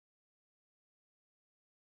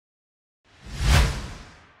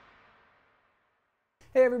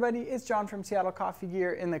Hey everybody, it's John from Seattle Coffee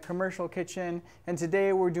Gear in the commercial kitchen, and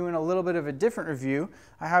today we're doing a little bit of a different review.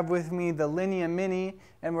 I have with me the Linea Mini,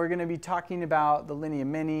 and we're going to be talking about the Linea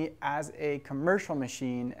Mini as a commercial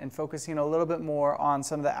machine and focusing a little bit more on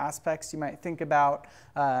some of the aspects you might think about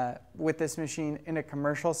with this machine in a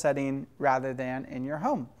commercial setting rather than in your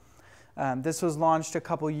home. This was launched a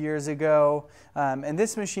couple years ago, and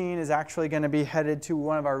this machine is actually going to be headed to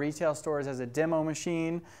one of our retail stores as a demo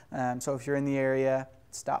machine. So if you're in the area,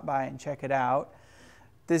 stop by and check it out.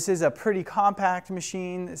 This is a pretty compact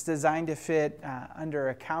machine. It's designed to fit under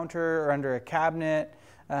a counter or under a cabinet,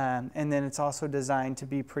 and then it's also designed to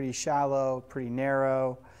be pretty shallow, pretty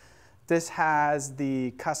narrow. This has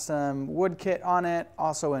the custom wood kit on it,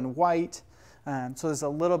 also in white. So it's a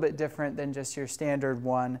little bit different than just your standard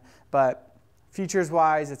one, but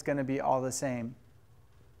features-wise, it's going to be all the same.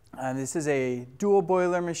 This is a dual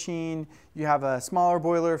boiler machine. You have a smaller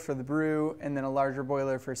boiler for the brew and then a larger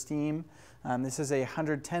boiler for steam. This is a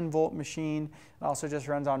 110 volt machine. It also just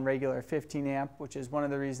runs on regular 15 amp, which is one of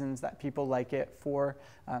the reasons that people like it for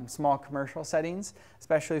small commercial settings,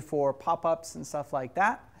 especially for pop-ups and stuff like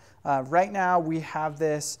that. Right now we have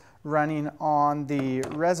this running on the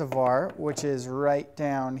reservoir, which is right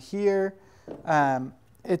down here.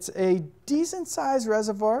 It's a decent sized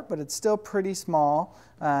reservoir, but it's still pretty small.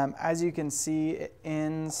 As you can see, it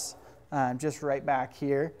ends just right back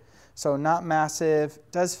here. So not massive,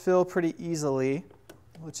 does fill pretty easily,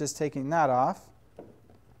 which is taking that off.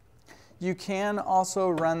 You can also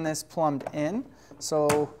run this plumbed in.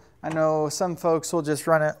 So I know some folks will just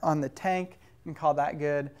run it on the tank and call that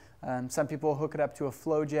good. Some people hook it up to a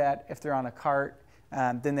flow jet if they're on a cart.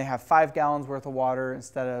 Then they have 5 gallons worth of water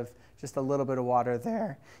instead of just a little bit of water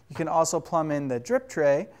there. You can also plumb in the drip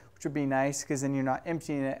tray, which would be nice because then you're not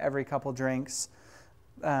emptying it every couple drinks.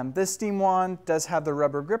 This steam wand does have the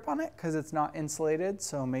rubber grip on it because it's not insulated,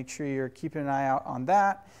 so make sure you're keeping an eye out on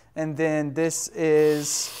that. And then this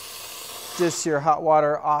is just your hot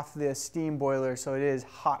water off the steam boiler, so it is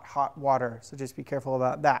hot water, so just be careful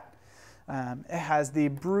about that. It has the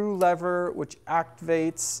brew lever, which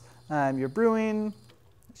activates your brewing.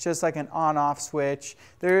 It's just like an on-off switch.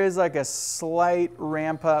 There is like a slight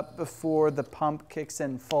ramp up before the pump kicks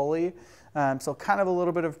in fully. So kind of a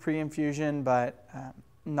little bit of pre-infusion, but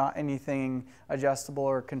not anything adjustable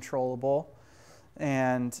or controllable.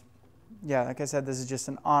 And yeah, like I said, this is just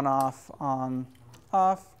an on-off,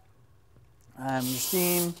 on-off. Your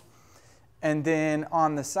steam. And then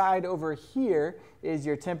on the side over here is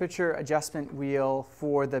your temperature adjustment wheel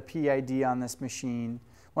for the PID on this machine.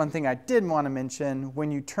 One thing I did want to mention, when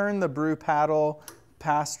you turn the brew paddle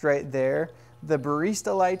past right there, the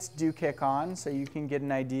barista lights do kick on, so you can get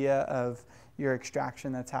an idea of your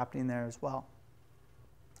extraction that's happening there as well.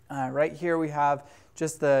 Right here we have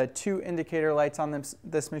just the 2 indicator lights on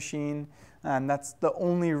this machine. That's the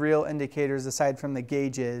only real indicators aside from the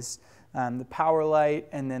gauges. The power light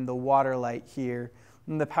and then the water light here.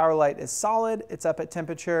 When the power light is solid, it's up at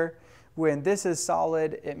temperature. When this is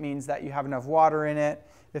solid, it means that you have enough water in it.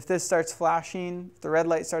 If this starts flashing, if the red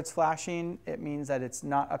light starts flashing, it means that it's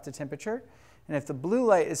not up to temperature. And if the blue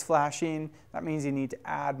light is flashing, that means you need to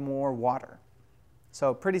add more water.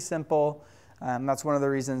 So pretty simple. That's one of the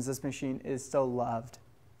reasons this machine is so loved.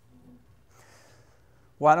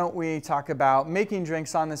 Why don't we talk about making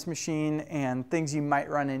drinks on this machine and things you might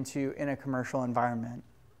run into in a commercial environment.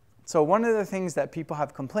 So one of the things that people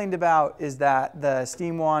have complained about is that the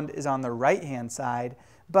steam wand is on the right-hand side,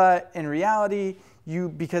 but in reality,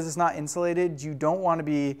 because it's not insulated, you don't want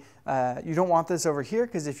this over here,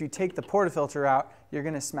 because if you take the portafilter out, you're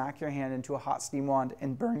going to smack your hand into a hot steam wand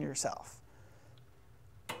and burn yourself.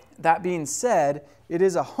 That being said, it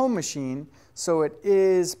is a home machine, so it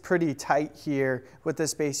is pretty tight here with the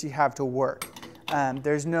space you have to work.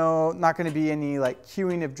 There's not going to be any like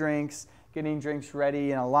queuing of drinks, getting drinks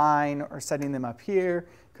ready in a line or setting them up here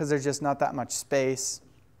because there's just not that much space.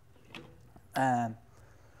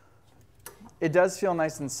 It does feel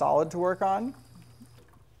nice and solid to work on,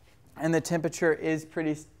 and the temperature is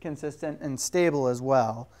pretty consistent and stable as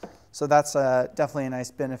well. So that's definitely a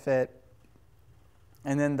nice benefit.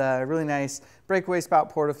 And then the really nice breakaway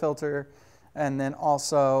spout portafilter. And then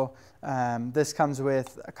also this comes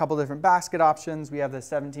with a couple different basket options. We have the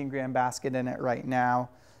 17-gram basket in it right now.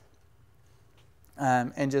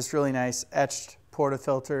 And just really nice etched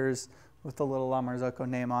portafilters with the little Marzocco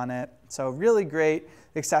name on it. So really great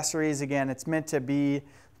accessories. Again, it's meant to be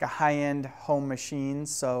like a high-end home machine,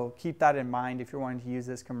 so keep that in mind if you're wanting to use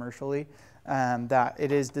this commercially, that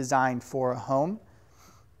it is designed for a home.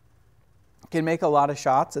 can make a lot of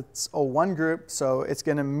shots. It's a one group, so it's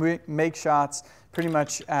going to make shots pretty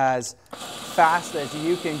much as fast as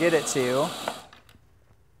you can get it to.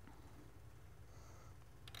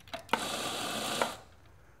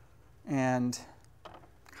 And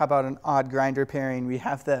how about an odd grinder pairing? We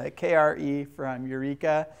have the KRE from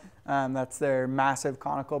Eureka. That's their massive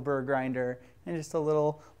conical burr grinder, and just a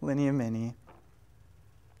little Linea Mini.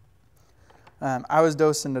 I was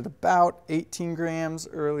dosing at about 18 grams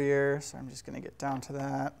earlier, so I'm just going to get down to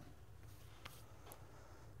that.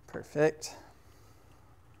 Perfect.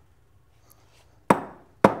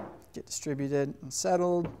 Get distributed and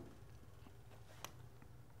settled.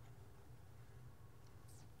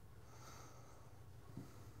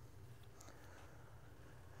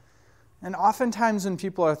 And oftentimes when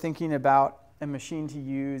people are thinking about a machine to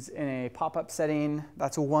use in a pop-up setting,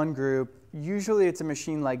 that's a one group. Usually it's a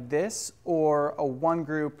machine like this or a one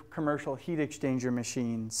group commercial heat exchanger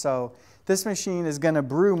machine. So this machine is going to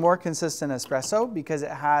brew more consistent espresso because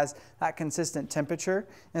it has that consistent temperature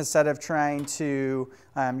instead of trying to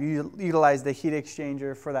utilize the heat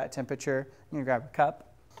exchanger for that temperature. I'm going to grab a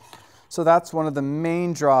cup. So that's one of the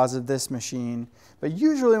main draws of this machine. But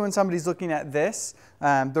usually when somebody's looking at this,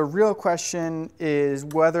 the real question is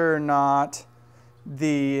whether or not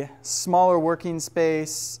the smaller working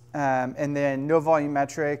space and then no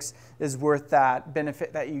volumetrics is worth that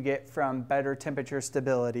benefit that you get from better temperature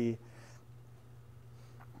stability.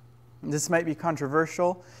 This might be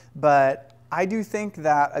controversial, but I do think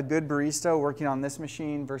that a good barista working on this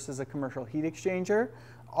machine versus a commercial heat exchanger,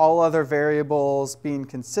 all other variables being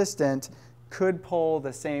consistent, could pull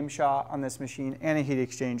the same shot on this machine and a heat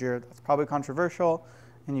exchanger. That's probably controversial,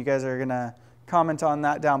 and you guys are going to comment on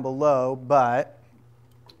that down below, but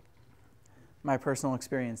my personal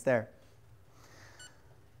experience there.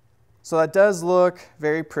 So that does look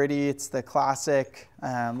very pretty. It's the classic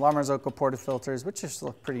La Marzocco portafilters, which just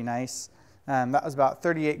look pretty nice. That was about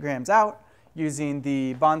 38 grams out using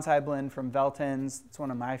the Bonsai blend from Velton's. It's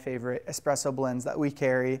one of my favorite espresso blends that we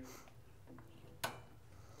carry.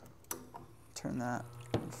 Turn that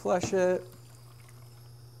and flush it.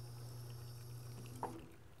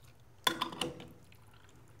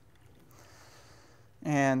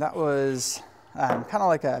 And that was kind of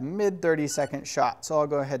like a mid 30-second shot. So I'll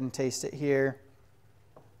go ahead and taste it here.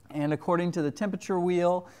 And according to the temperature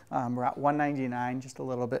wheel, we're at 199, just a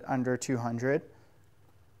little bit under 200.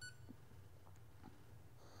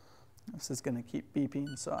 This is going to keep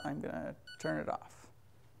beeping, so I'm going to turn it off.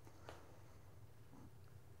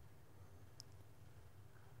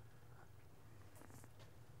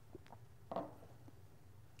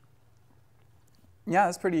 Yeah,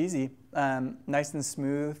 it's pretty easy. Nice and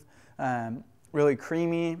smooth, really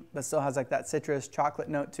creamy, but still has like that citrus chocolate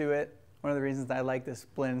note to it. One of the reasons that I like this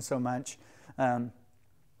blend so much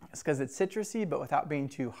is because it's citrusy, but without being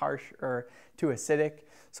too harsh or too acidic.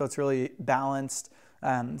 So it's really balanced.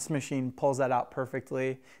 This machine pulls that out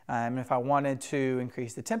perfectly. If I wanted to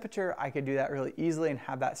increase the temperature, I could do that really easily and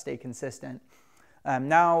have that stay consistent.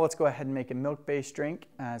 Now let's go ahead and make a milk-based drink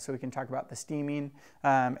so we can talk about the steaming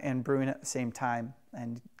and brewing at the same time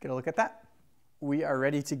and get a look at that. We are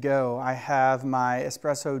ready to go. I have my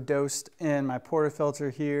espresso dosed in my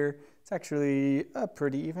portafilter here. It's actually a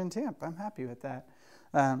pretty even temp. I'm happy with that.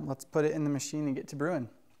 Let's put it in the machine and get to brewing.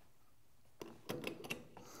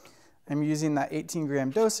 I'm using that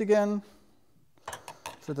 18-gram dose again.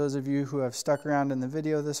 For those of you who have stuck around in the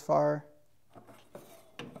video this far.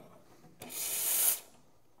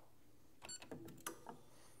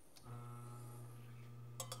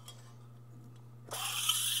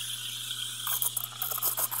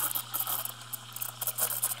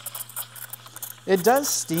 It does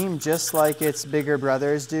steam just like its bigger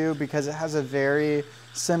brothers do because it has a very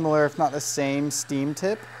similar, if not the same, steam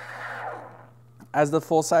tip as the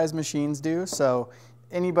full-size machines do. So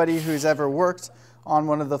anybody who's ever worked on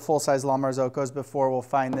one of the full-size La Marzoccos before will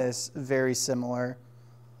find this very similar.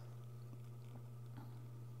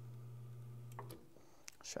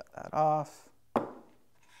 Shut that off.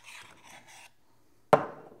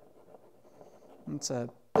 It's a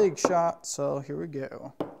big shot, so here we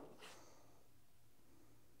go.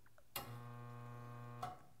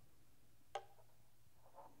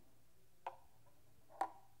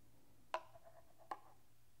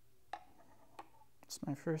 It's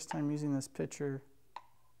my first time using this pitcher.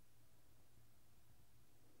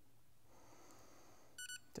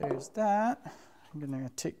 There's that. I'm going to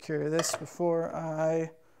take care of this before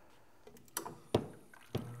I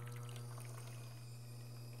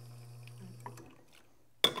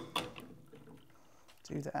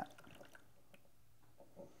do that.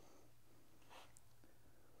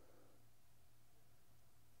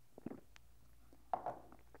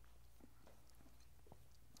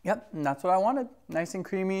 Yep, and that's what I wanted. Nice and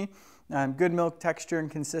creamy, good milk texture and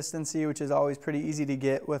consistency, which is always pretty easy to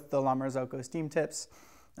get with the La Marzocco steam tips.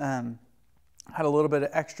 Had a little bit of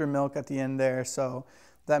extra milk at the end there, so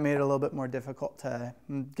that made it a little bit more difficult to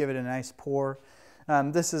give it a nice pour.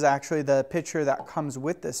 This is actually the pitcher that comes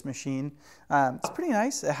with this machine. It's pretty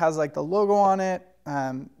nice. It has like the logo on it.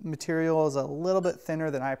 Material is a little bit thinner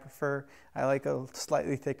than I prefer. I like a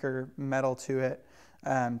slightly thicker metal to it.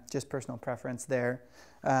 Just personal preference there.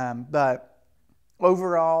 But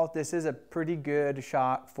overall, this is a pretty good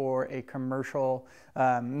shot for a commercial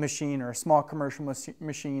machine, or a small commercial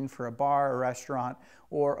machine for a bar, a restaurant,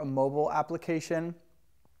 or a mobile application.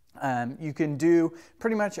 You can do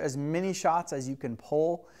pretty much as many shots as you can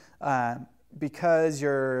pull because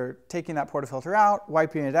you're taking that portafilter out,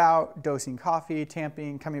 wiping it out, dosing coffee,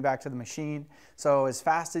 tamping, coming back to the machine. So as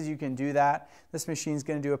fast as you can do that, this machine's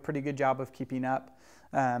going to do a pretty good job of keeping up.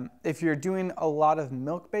 If you're doing a lot of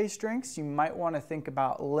milk-based drinks, you might want to think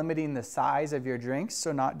about limiting the size of your drinks.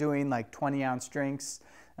 So not doing like 20-ounce drinks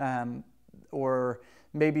or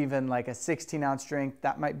maybe even like a 16-ounce drink.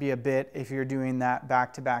 That might be a bit if you're doing that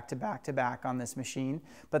back to back to back to back on this machine.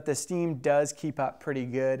 But the steam does keep up pretty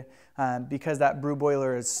good because that brew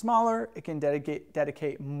boiler is smaller. It can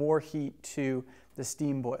dedicate more heat to the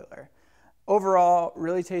steam boiler. Overall,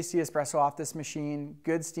 really tasty espresso off this machine,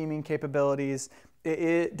 good steaming capabilities.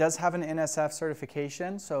 It does have an NSF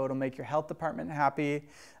certification, so it'll make your health department happy,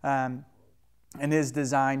 and is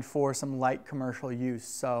designed for some light commercial use.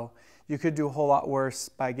 So you could do a whole lot worse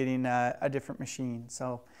by getting a different machine.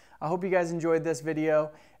 So I hope you guys enjoyed this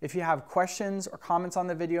video. If you have questions or comments on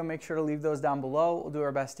the video, make sure to leave those down below. We'll do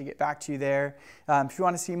our best to get back to you there. If you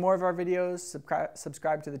want to see more of our videos,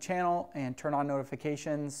 subscribe to the channel and turn on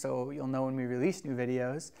notifications so you'll know when we release new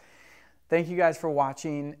videos. Thank you guys for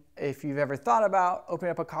watching. If you've ever thought about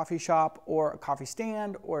opening up a coffee shop or a coffee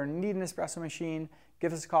stand or need an espresso machine,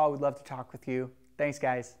 give us a call. We'd love to talk with you. Thanks,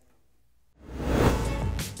 guys.